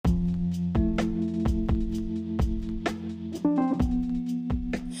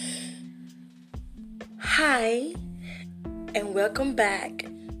Hi, and welcome back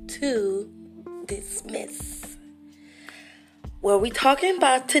to Dismiss, where we're talking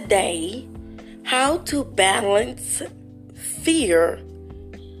about today how to balance fear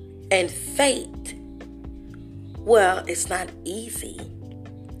and faith. Well, it's not easy.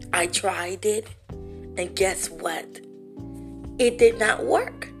 I tried it, and guess what? It did not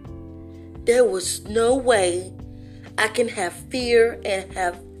work. There was no way I can have fear and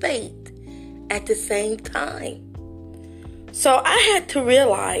have faith at the same time. So I had to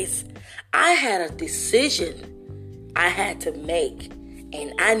realize I had a decision I had to make,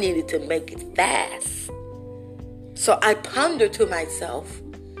 and I needed to make it fast. So I pondered to myself,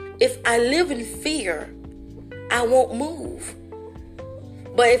 if I live in fear, I won't move.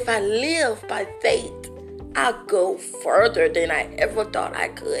 But if I live by faith, I'll go further than I ever thought I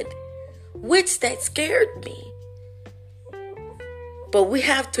could, which that scared me. But we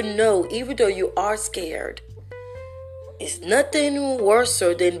have to know, even though you are scared, it's nothing worse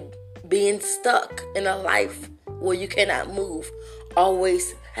than being stuck in a life where you cannot move,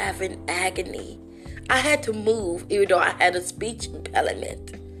 always having agony. I had to move even though I had a speech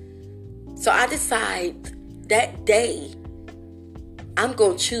impediment. So I decided that day, I'm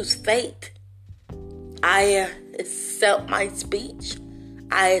going to choose faith. I accept my speech.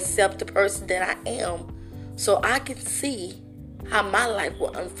 I accept the person that I am so I can see how my life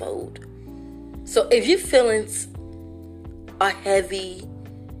will unfold. So if your feelings are heavy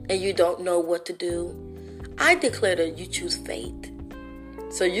and you don't know what to do, I declare that you choose faith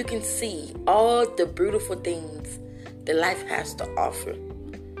so you can see all the beautiful things that life has to offer.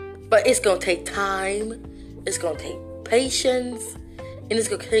 But it's going to take time, it's going to take patience, and it's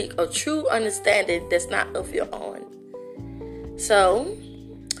going to take a true understanding that's not of your own. So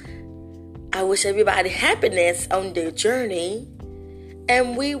I wish everybody happiness on their journey,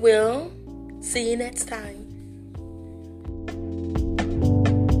 and we will see you next time.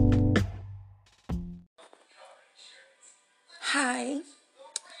 Hi,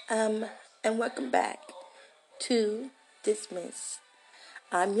 and welcome back to Dismiss.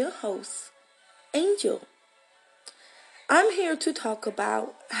 I'm your host, Angel. I'm here to talk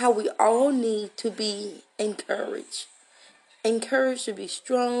about how we all need to be encouraged. Encouraged to be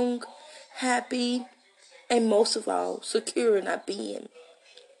strong, happy, and most of all, secure in our being.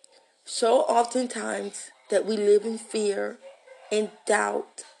 So oftentimes that we live in fear and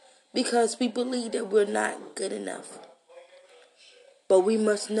doubt because we believe that we're not good enough. But we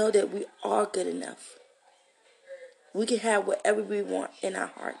must know that we are good enough. We can have whatever we want in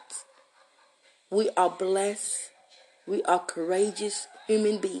our hearts. We are blessed. We are courageous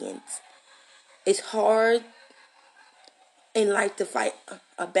human beings. It's hard in life to fight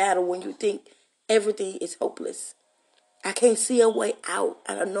a battle when you think everything is hopeless. I can't see a way out.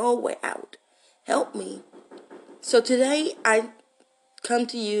 I don't know a way out. Help me. So today I come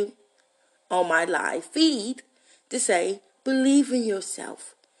to you on my live feed to say, believe in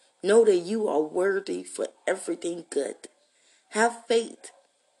yourself. Know that you are worthy for everything good. Have faith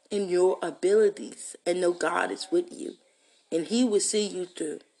in your abilities and know God is with you. And He will see you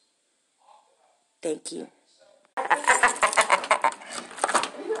through. Thank you.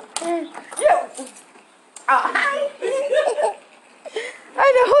 Hi. I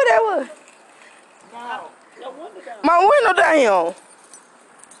know who that was. My window down.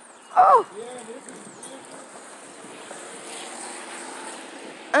 Oh.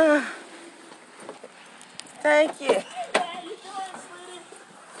 Thank you.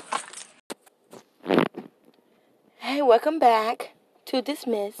 Hey, welcome back to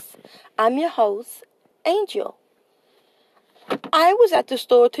Dismiss. I'm your host, Angel. I was at the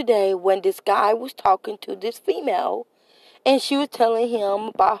store today when this guy was talking to this female, and she was telling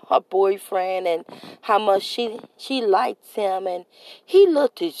him about her boyfriend and how much she likes him, and he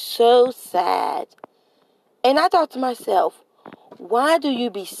looked so sad. And I thought to myself, why do you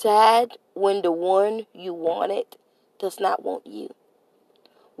be sad when the one you wanted does not want you?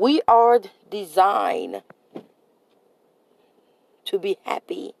 We are designed to be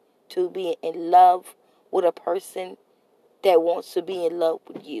happy, to be in love with a person that wants to be in love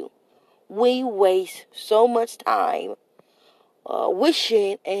with you. We waste so much time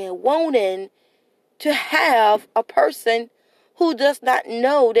wishing and wanting to have a person who does not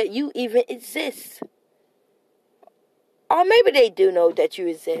know that you even exist. Or maybe they do know that you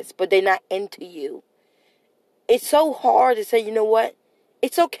exist, but they're not into you. It's so hard to say, you know what?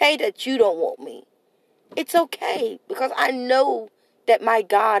 It's okay that you don't want me. It's okay because I know that my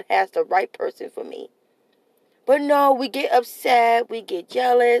God has the right person for me. But no, we get upset, we get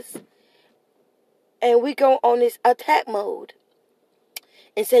jealous, and we go on this attack mode.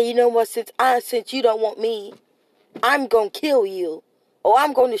 and say, you know what, since you don't want me, I'm going to kill you, or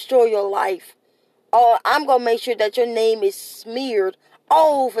I'm going to destroy your life, or I'm going to make sure that your name is smeared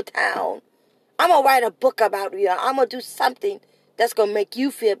all over town. I'm going to write a book about you. I'm going to do something that's going to make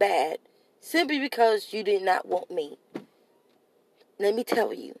you feel bad simply because you did not want me. Let me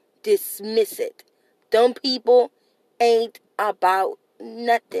tell you, dismiss it. Dumb people ain't about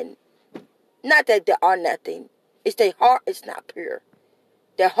nothing. Not that they are nothing. It's their heart is not pure.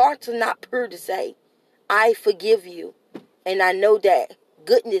 Their hearts are not pure to say, I forgive you. And I know that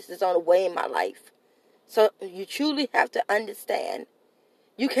goodness is on the way in my life. So you truly have to understand.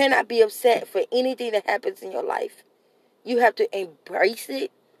 You cannot be upset for anything that happens in your life. You have to embrace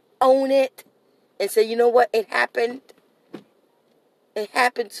it, own it, and say, you know what, it happened. It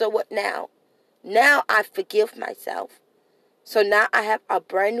happened, so what now? Now I forgive myself. So now I have a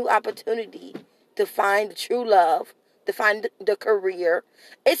brand new opportunity to find the true love, to find the career.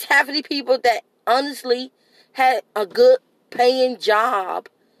 It's half of the people that honestly had a good paying job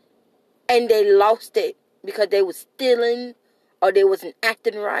and they lost it because they was stealing or they wasn't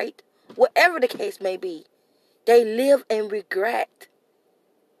acting right. Whatever the case may be, they live in regret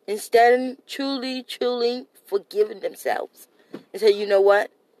instead of truly forgiving themselves and say, you know what?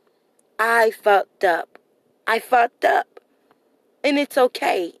 I fucked up. And it's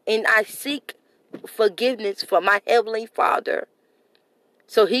okay. And I seek forgiveness from my Heavenly Father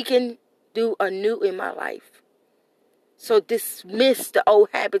so He can do anew in my life. So dismiss the old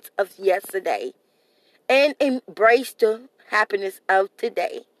habits of yesterday and embrace the happiness of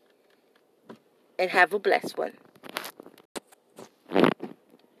today. And have a blessed one.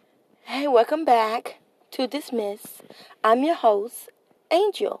 Hey, welcome back to Dismiss. I'm your host,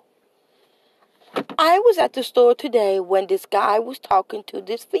 Angel. I was at the store today when this guy was talking to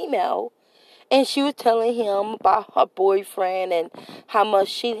this female, and she was telling him about her boyfriend and how much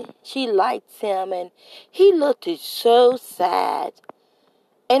she likes him, and he looked so sad.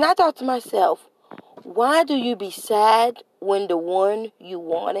 And I thought to myself, why do you be sad when the one you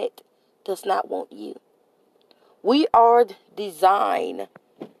wanted does not want you? We are designed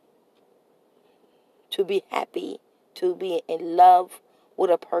to be happy, to be in love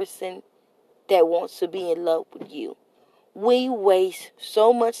with a person that wants to be in love with you. We waste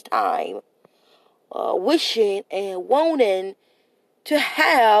so much time wishing and wanting to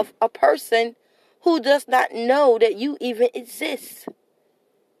have a person who does not know that you even exist.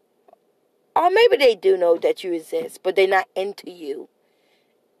 Or maybe they do know that you exist, but they're not into you.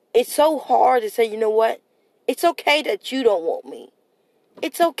 It's so hard to say, you know what? It's okay that you don't want me.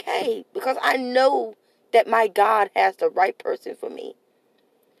 It's okay because I know that my God has the right person for me.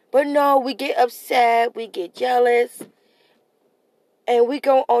 But no, we get upset, we get jealous, and we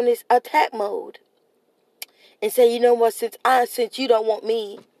go on this attack mode and say, you know what, since you don't want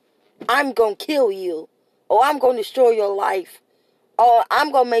me, I'm going to kill you, or I'm going to destroy your life, or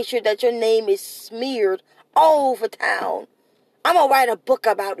I'm going to make sure that your name is smeared all over town. I'm going to write a book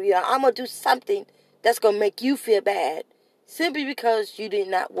about you. I'm going to do something that's going to make you feel bad simply because you did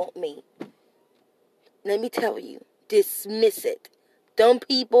not want me. Let me tell you, dismiss it. Dumb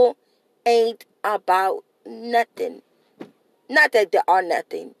people ain't about nothing. Not that they are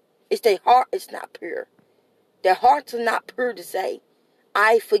nothing. It's their heart is not pure. Their hearts are not pure to say,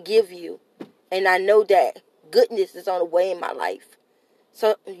 I forgive you. And I know that goodness is on the way in my life.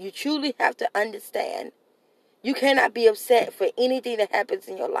 So you truly have to understand. You cannot be upset for anything that happens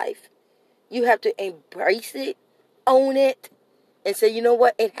in your life. You have to embrace it, own it, and say, you know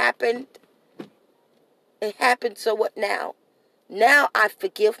what, it happened. It happened, so what now? Now I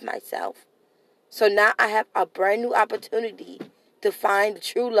forgive myself. So now I have a brand new opportunity to find the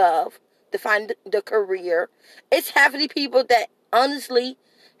true love, to find the career. It's half of the people that honestly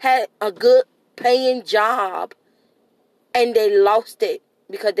had a good paying job and they lost it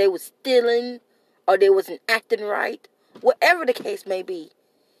because they was stealing or they wasn't acting right. Whatever the case may be,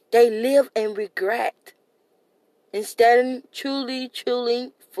 they live in regret instead of truly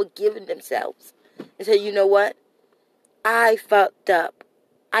forgiving themselves and say, you know what? I fucked up.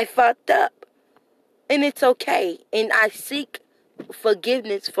 And it's okay. And I seek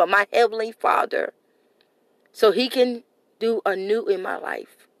forgiveness from my Heavenly Father so He can do anew in my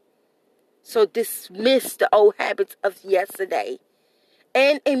life. So dismiss the old habits of yesterday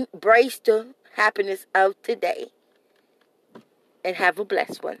and embrace the happiness of today. And have a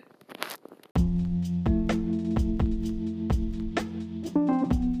blessed one.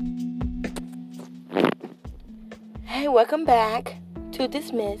 Hey, welcome back to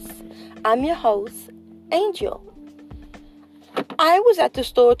Dismiss. I'm your host, Angel. I was at the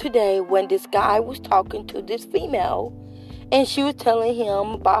store today when this guy was talking to this female, And she was telling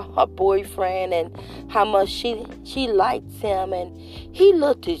him about her boyfriend and how much she likes him. And he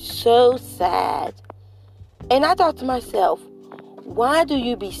looked so sad. And I thought to myself, why do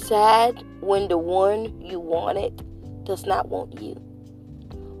you be sad when the one you wanted does not want you?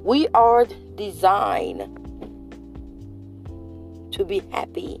 We are designed to be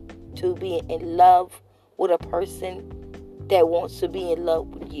happy, to be in love with a person that wants to be in love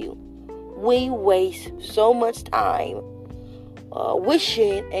with you. We waste so much time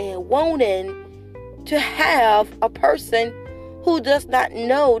wishing and wanting to have a person who does not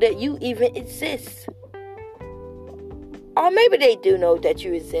know that you even exist. Or maybe they do know that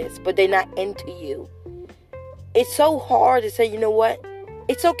you exist, but they're not into you. It's so hard to say, you know what?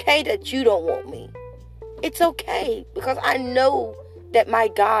 It's okay that you don't want me. It's okay, because I know that my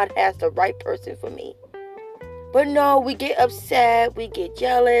God has the right person for me. But no, we get upset, we get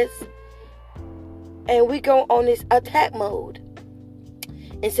jealous, and we go on this attack mode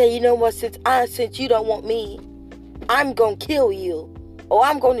and say, you know what, since you don't want me, I'm going to kill you, or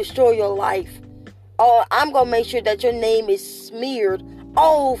I'm going to destroy your life, or I'm going to make sure that your name is smeared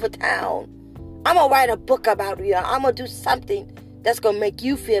all over town. I'm going to write a book about you. I'm going to do something that's going to make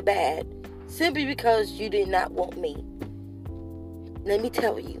you feel bad simply because you did not want me. Let me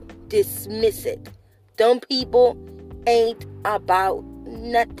tell you, dismiss it. Them people ain't about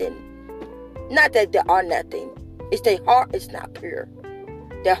nothing. Not that they are nothing. It's their heart is not pure.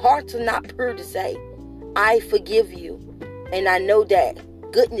 Their hearts are not pure to say, I forgive you. And I know that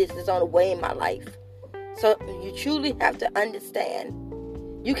goodness is on the way in my life. So you truly have to understand,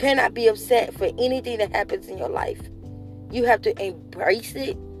 you cannot be upset for anything that happens in your life. You have to embrace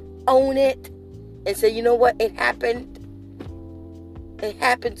it, own it, and say, you know what, it happened. It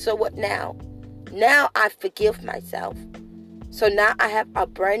happened, so what now? Now I forgive myself. So now I have a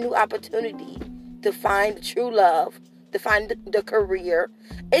brand new opportunity to find the true love, to find the career.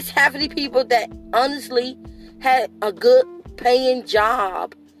 It's half of the people that honestly had a good paying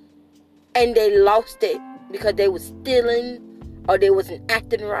job and they lost it because they was stealing or they wasn't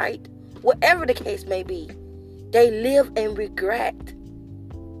acting right. Whatever the case may be, they live in regret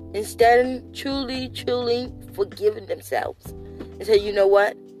instead of truly forgiving themselves and say, you know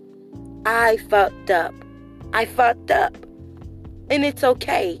what? I fucked up. And it's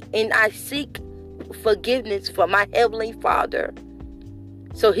okay. And I seek forgiveness from my Heavenly Father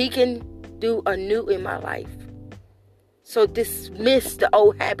so He can do anew in my life. So dismiss the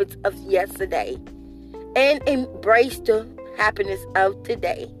old habits of yesterday and embrace the happiness of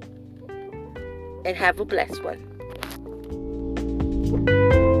today. And have a blessed one.